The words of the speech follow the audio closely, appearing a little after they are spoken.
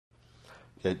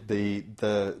Okay,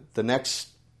 the next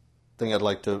thing I'd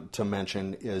like to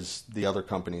mention is the other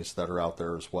companies that are out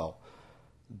there as well.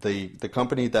 The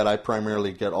company that I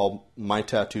primarily get all my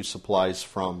tattoo supplies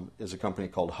from is a company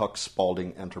called Huck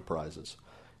Spalding Enterprises,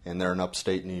 and they're in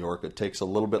upstate New York. It takes a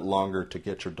little bit longer to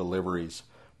get your deliveries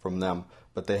from them,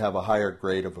 but they have a higher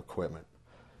grade of equipment.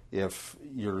 If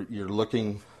you're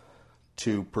looking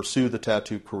to pursue the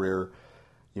tattoo career,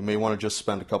 you may want to just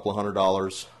spend a couple of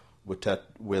 $100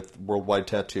 with Worldwide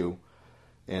Tattoo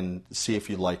and see if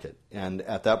you like it. And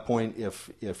at that point,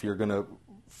 if you're going to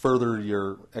further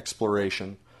your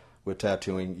exploration with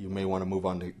tattooing, you may want to move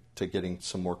on to getting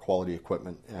some more quality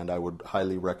equipment. And I would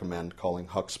highly recommend calling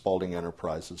Huck Spalding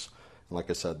Enterprises. And like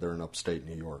I said, they're in upstate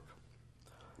New York.